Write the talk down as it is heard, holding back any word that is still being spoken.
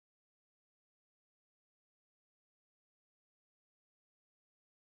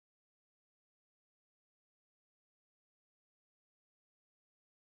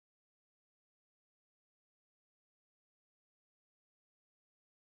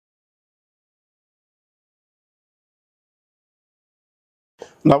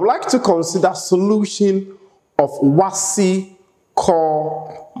Now, I would like to consider solution of Wassce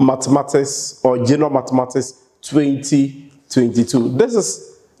Core Mathematics or General Mathematics 2022. This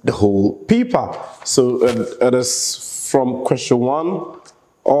is the whole paper. So it is from question 1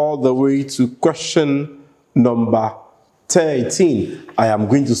 all the way to question number 13. I am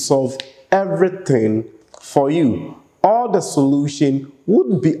going to solve everything for you. All the solution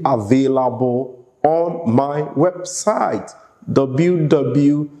would be available on my website,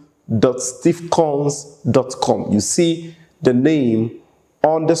 www.stevecons.com. You see the name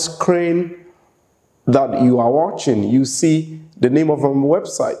on the screen that you are watching. You see the name of my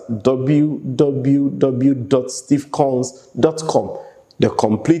website, www.stevecons.com. The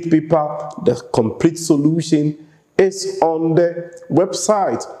complete paper, the complete solution is on the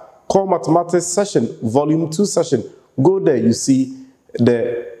website. Core Mathematics session, volume 2 session. Go there, you see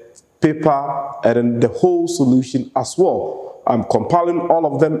the paper and then the whole solution as well. I'm compiling all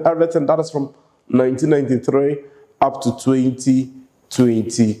of them, everything that is from 1993 up to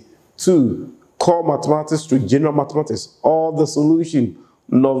 2022. Core Mathematics to General Mathematics, all the solution,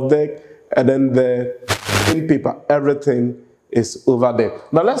 Novdeck, and then the in paper, everything is over there.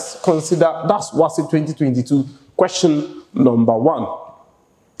 Now let's consider, that's Wassce 2022, question number 1.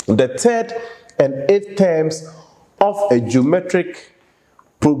 The third and eighth terms of a geometric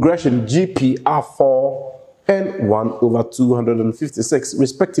progression GP are 4 and 1 over 256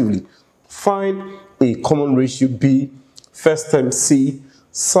 respectively. Find a common ratio B, first term C,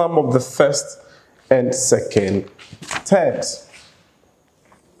 sum of the first and second terms.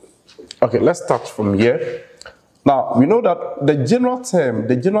 Okay, let's start from here. Now, we know that the general term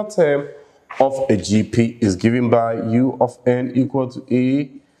of a GP is given by U of n equal to A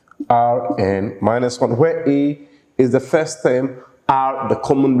R n minus 1, where A is the first term, R the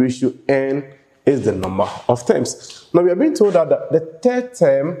common ratio, n is the number of terms. Now, we are being told that the third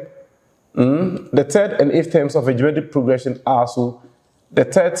term, the third and eighth terms of a geometric progression are, so the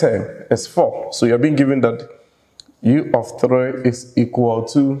third term is 4. So you are being given that U of 3 is equal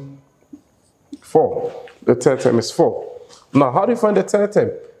to 4. The third term is 4. Now, how do you find the third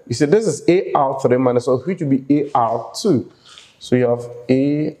term? You see, this is AR3 minus 1, which will be AR2. So you have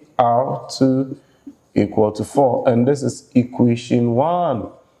AR2 equal to 4. And this is equation 1.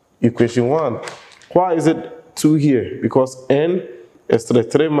 Equation 1. Why is it 2 here? Because n is 3.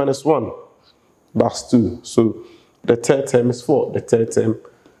 3 minus 1. That's 2. So the third term is 4. The third term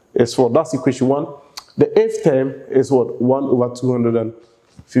is 4. That's equation 1. The eighth term is what? 1 over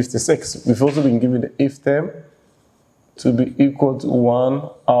 256. We've also been given the eighth term to be equal to 1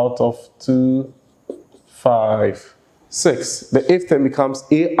 out of 256. The eighth term becomes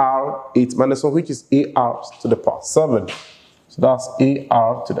AR8 minus 1, which is AR to the power 7. So that's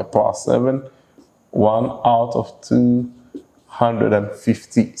AR to the power 7, 1 out of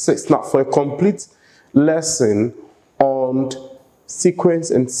 256. Now, for a complete lesson on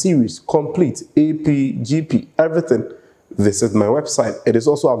sequence and series, complete AP, GP, everything, visit my website. It is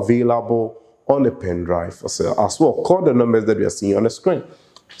also available on a pen drive for sale as well. Call the numbers that we are seeing on the screen.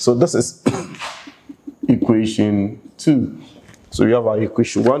 So this is equation 2. So you have our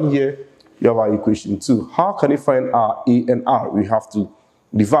equation 1 here, you have our equation 2. How can you find our A and R? We have to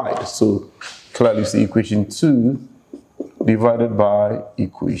divide. So clearly you see equation 2 divided by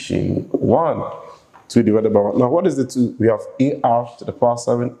equation 1. 2 divided by 1. Now what is the 2? We have AR to the power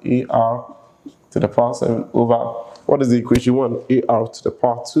 7, AR to the power 7 over, what is the equation 1? AR to the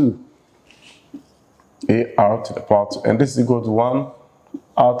power 2. AR to the power 2. And this is equal to 1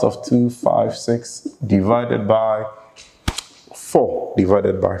 out of 256 divided by 4.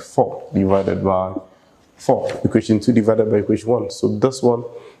 Divided by 4. Divided by 4. Equation 2 divided by equation 1. So this one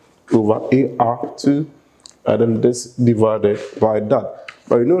over AR2. And then this divided by that.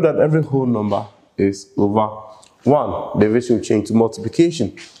 But we know that every whole number is over 1. The division will change to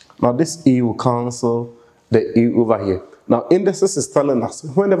multiplication. Now this A will cancel the A over here. Now indices is telling us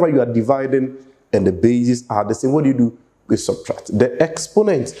whenever you are dividing and the bases are the same, what do? We subtract the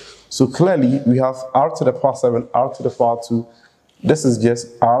exponent. So clearly we have R to the power 7, R to the power 2. This is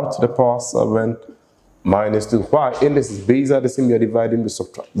just R to the power 7 minus 2. Why? Indices bases are the same, we are dividing, we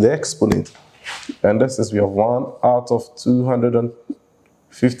subtract the exponent. And this is, we have 1 out of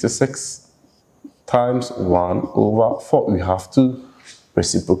 256 times 1 over 4. We have to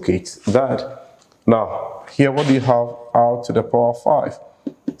reciprocate that. Now, here what do you have? R to the power 5.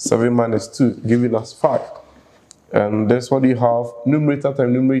 7 minus 2 giving us 5. And this what do you have? Numerator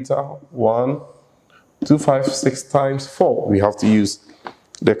times numerator. 1, 256 times 4. We have to use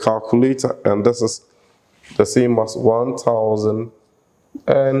the calculator. And this is the same as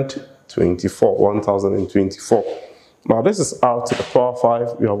 1024. 1024. Now this is r to the power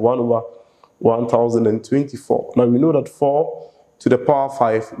 5. We have 1 over 1024. Now we know that 4 to the power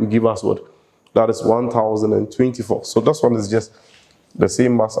 5 will give us what? That is 1024. So this one is just the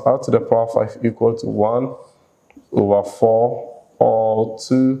same as r to the power 5 equal to 1 over 4 all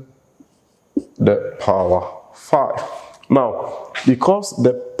to the power 5. Now, because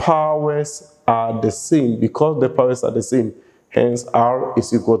the powers are the same, hence r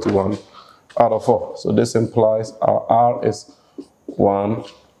is equal to 1 out of 4. So this implies our r is 1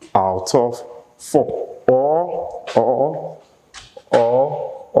 out of 4.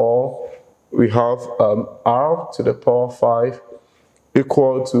 Or we have r to the power 5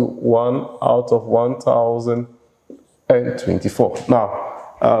 equal to 1 out of 1024. Now,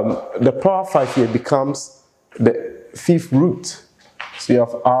 the power 5 here becomes the fifth root. So you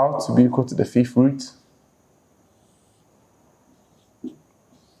have r to be equal to the fifth root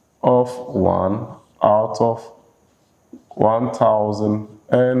of 1 out of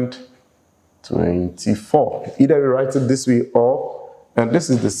 1024. Either we write it this way or, and this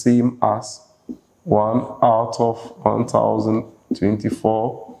is the same as 1 out of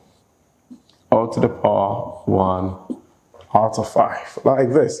 1024 all to the power 1 out of 5,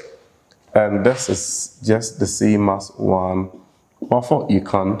 like this. And this is just the same as 1 over 4. You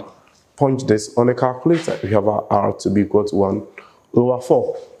can punch this on a calculator. We have our r to be equal to 1 over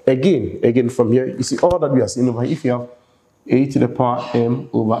 4. Again from here, you see all that we are seeing over here. If you have a to the power m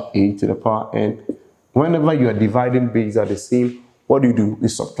over a to the power n, whenever you are dividing bases are the same, what do? We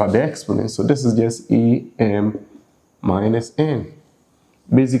subtract the exponent. So this is just am minus n.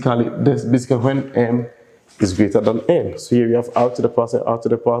 Basically when m is greater than n. So here we have r to the power 7, r to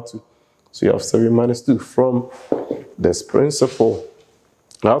the power 2. So you have 7 minus 2 from this principle.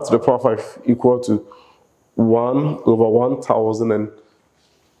 Now r to the power 5 equal to 1 over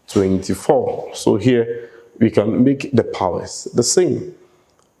 1024. So here we can make the powers the same.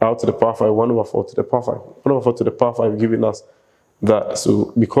 R to the power 5, 1 over 4 to the power 5. 1 over 4 to the power 5 giving us that.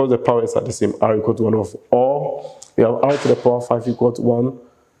 So because the powers are the same, r equal to 1 over 4. Or we have r to the power 5 equal to 1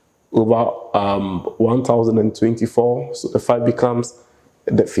 over 1024. So the 5 becomes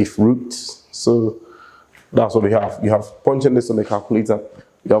the fifth root. So that's what we have. You have punching this on the calculator.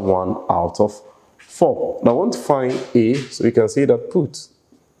 You have 1 out of 4. Now I want to find a, so you can say that put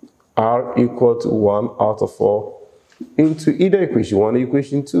r equal to 1 out of 4 into either equation 1 or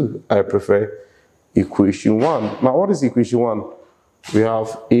equation 2. I prefer equation 1. Now what is equation 1? We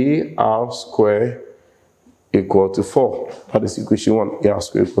have ar squared equal to 4. That is equation 1, ar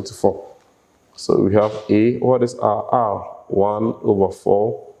squared equal to 4. So we have a, what is r? 1 over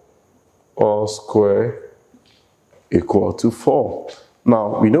 4 all squared equal to 4.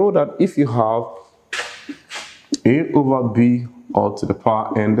 Now we know that if you have a over b all to the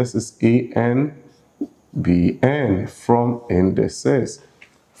power n, this is an bn from indices.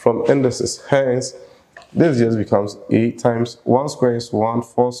 Hence, this just becomes a times 1 square is 1,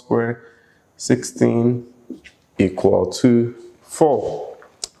 4 square, 16 equal to 4.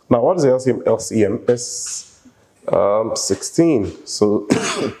 Now what is the LCM? LCM is 16. So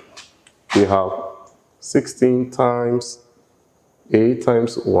we have 16 times a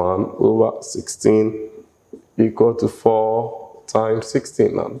times 1 over 16 equal to 4 times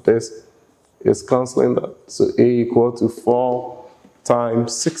 16. Now this is cancelling that. So a equal to 4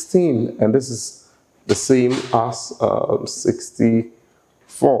 times 16. And this is the same as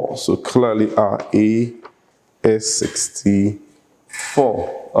 64. So clearly our a is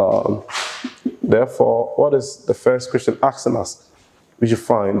 64. Therefore, what is the first question asking us? We should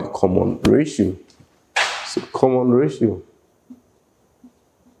find the common ratio. So common ratio.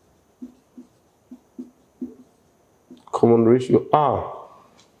 Common ratio r.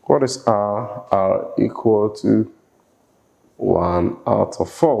 What is r? R equal to 1 out of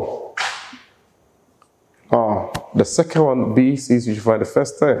 4. The second one, b, says we should find the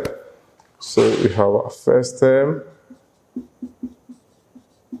first term. So we have our first term.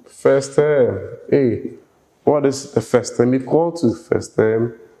 First term, a. What is the first term equal to? First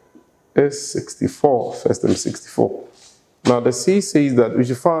term is 64. First term is 64. Now the c says that we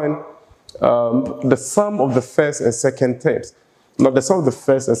should find the sum of the first and second terms. Now the sum of the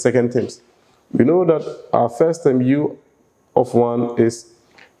first and second terms. We know that our first term u of 1 is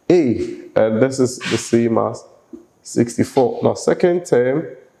a, and this is the same as 64. Now second term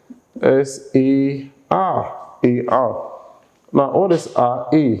is ar. Now what is our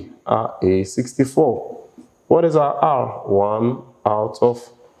a? Our a 64. What is our r? 1 out of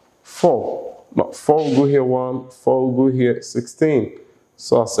 4. Now 4 will go here 1, 4 will go here 16.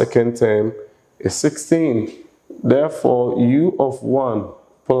 So our second term is 16. Therefore, u of 1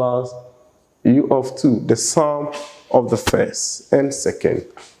 plus u of 2, the sum of the first and second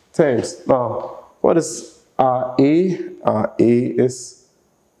terms. Now, what is our A? Our A is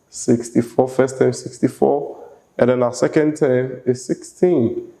 64, first term 64, and then our second term is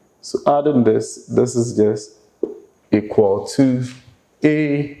 16. So adding this is just equal to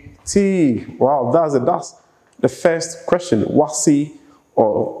 80. Wow, that's it. That's the first question. Wassce,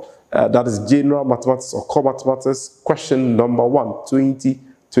 or that is general mathematics or core mathematics, question number 1,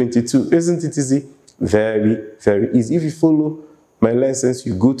 2022. Isn't it easy? Very, very easy. If you follow my lessons,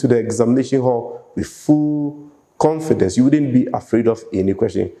 you go to the examination hall with full confidence. You wouldn't be afraid of any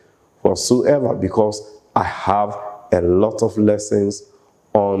question whatsoever, because I have a lot of lessons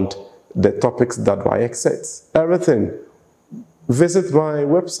on the topics that I accept. Everything. Visit my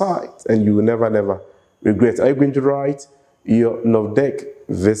website and you will never regret. Are you going to write your NOVDEC?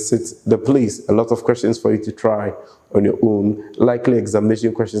 Visit the place. A lot of questions for you to try on your own. Likely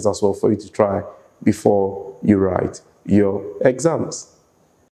examination questions as well for you to try before you write your exams.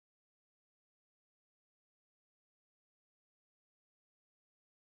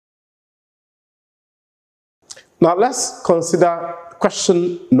 Now let's consider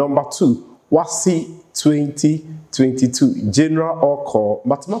question number 2. Wassce 2022, General or Core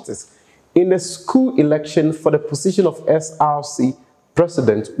Mathematics. In the school election for the position of SRC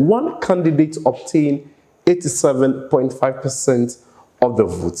President, one candidate obtained 87.5% of the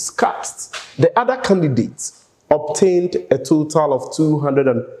votes cast. The other candidate obtained a total of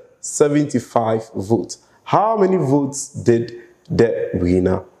 275 votes. How many votes did the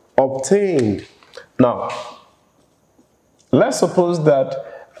winner obtain? Now, let's suppose that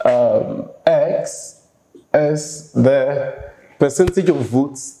X is the percentage of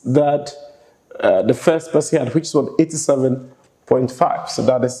votes that the first person had, which was 87.5. So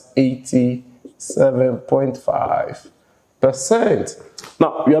that is 87.5%.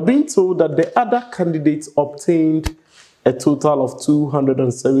 Now, we are being told that the other candidates obtained a total of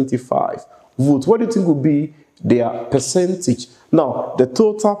 275 votes. What do you think will be their percentage? Now, the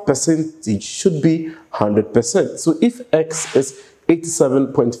total percentage should be 100%. So if X is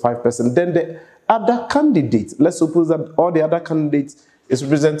 87.5%, then the other candidate, let's suppose that all the other candidates is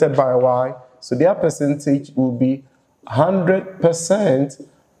represented by Y, so their percentage will be 100%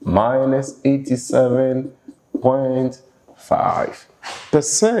 minus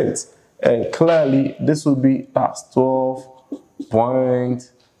 87.5%. And clearly, this will be as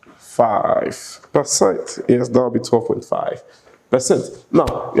 12.5%. Yes, that will be 12.5%.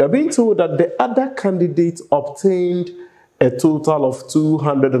 Now, we are being told that the other candidate obtained a total of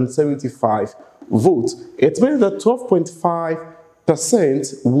 275 votes. It means that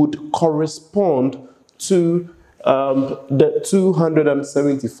 12.5% would correspond to the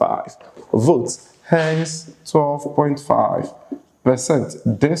 275 votes. Hence, 12.5%.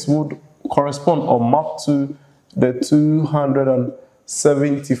 This would correspond or map to the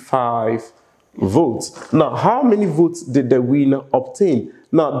 275 votes. Now, how many votes did the winner obtain?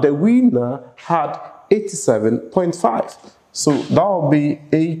 Now, the winner had 87.5. So that will be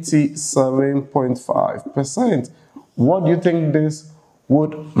 87.5%. What do you think this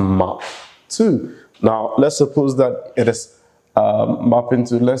would map to? Now, let's suppose that it is mapping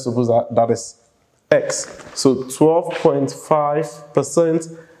to, let's suppose that is X. So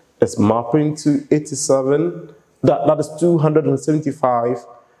 12.5% is mapping to 87. That is 275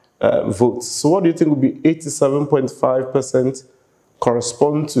 votes. So what do you think would be 87.5%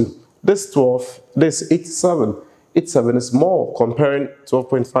 correspond to? This 12, this 87. 87 is more, comparing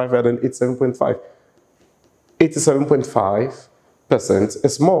 12.5 and then 87.5. 87.5%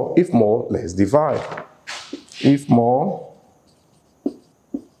 is more. If more, let's divide. If more,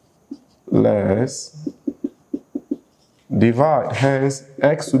 let's divide. Hence,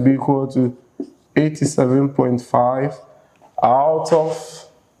 X will be equal to 87.5 out of,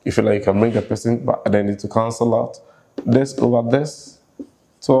 if you like, you can bring the percent, but then need to cancel out this over this.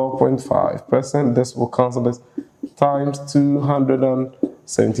 12.5%, this will cancel this, times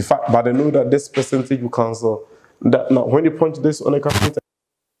 275. But I know that this percentage will cancel that. Now, when you punch this on a calculator,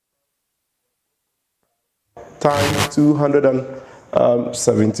 times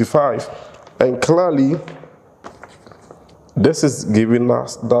 275, and clearly this is giving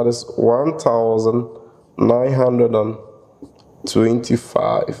us, that is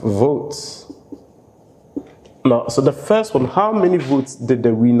 1,925 votes. Now, so the first one, how many votes did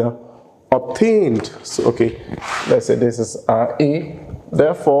the winner obtain? So, okay, let's say this is A.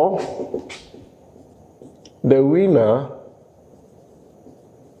 Therefore, the winner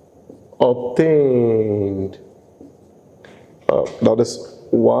obtained, that is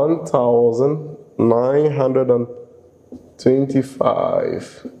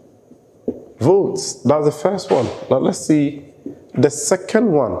 1,925 votes. That's the first one. Now let's see the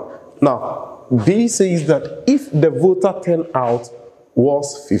second one. Now, B says that if the voter turnout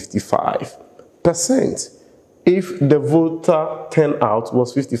was 55%, if the voter turnout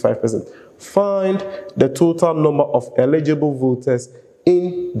was 55%, find the total number of eligible voters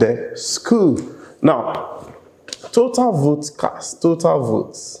in the school. Now, total votes cast, total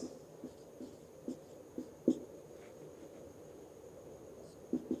votes.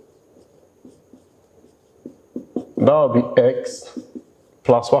 That will be X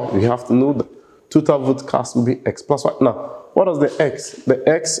plus Y. We have to know the total vote cast will be X plus Y. Now, what is the X? The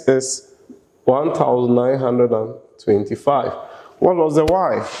X is 1,925. What was the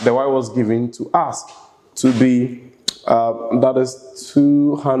Y? The Y was given to us to be, that is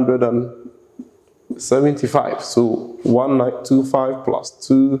 275. So 1925 plus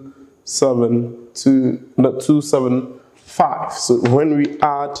 275. So when we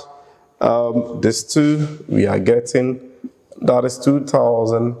add this two, we are getting, that is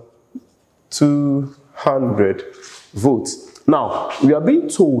 2,200 votes. Now, we are being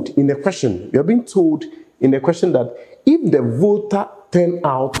told in the question, that if the voter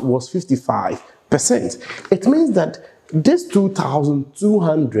turnout was 55%, it means that this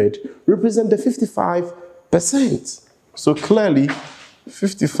 2,200 represent the 55%. So clearly,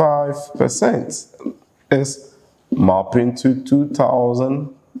 55% is mapping to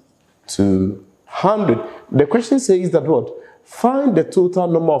 2,200. The question says that what? Find the total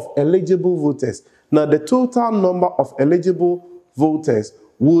number of eligible voters. Now, the total number of eligible voters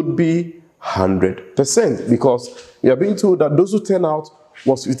would be 100% because we are being told that those who turn out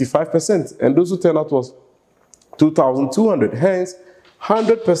was 55% and those who turn out was 2,200. Hence,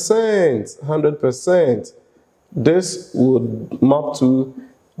 100%. This would map to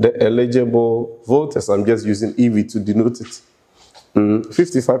the eligible voters. I'm just using EV to denote it.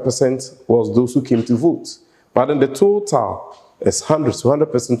 55% was those who came to vote. But then the total is 100. So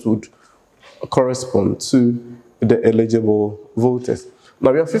 100% would correspond to the eligible voters.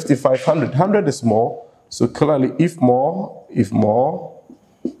 Now we have 5,500. 100 is more. So clearly, if more,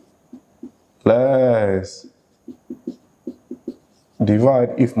 less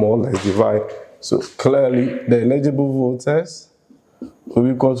divide. If more, less divide. So clearly, the eligible voters will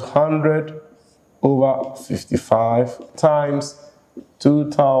be equal to 100 over 55 times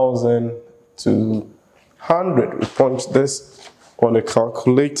 2,200. We punch this on a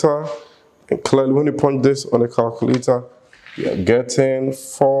calculator, and clearly when you punch this on a calculator, you're getting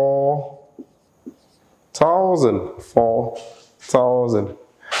 4,000.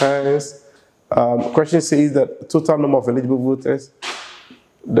 Hence, question says that total number of eligible voters,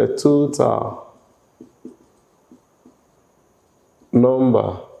 the total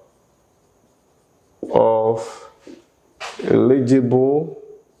number of eligible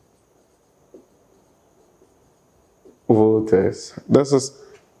voters, this is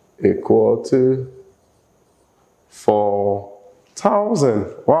equal to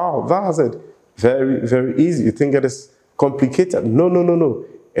 4,000. Wow, that's it. Very, very easy. You think it is complicated? No.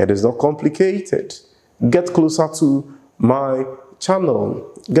 It is not complicated. Get closer to my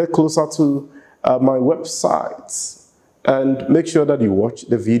channel. Get closer to my website. And make sure that you watch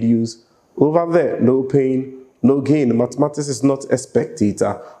the videos over there. No pain, no gain. Mathematics is not a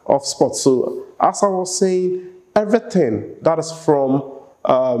spectator of sports. So as I was saying, everything that is from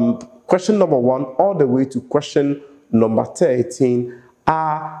question number 1 all the way to question number 13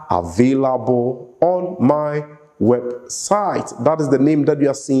 are available on my website. That is the name that you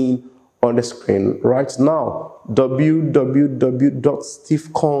are seeing on the screen right now,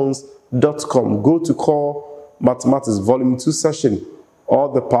 www.stevecons.com. Go to Core Mathematics Volume 2 session. All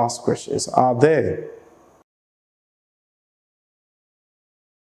the past questions are there.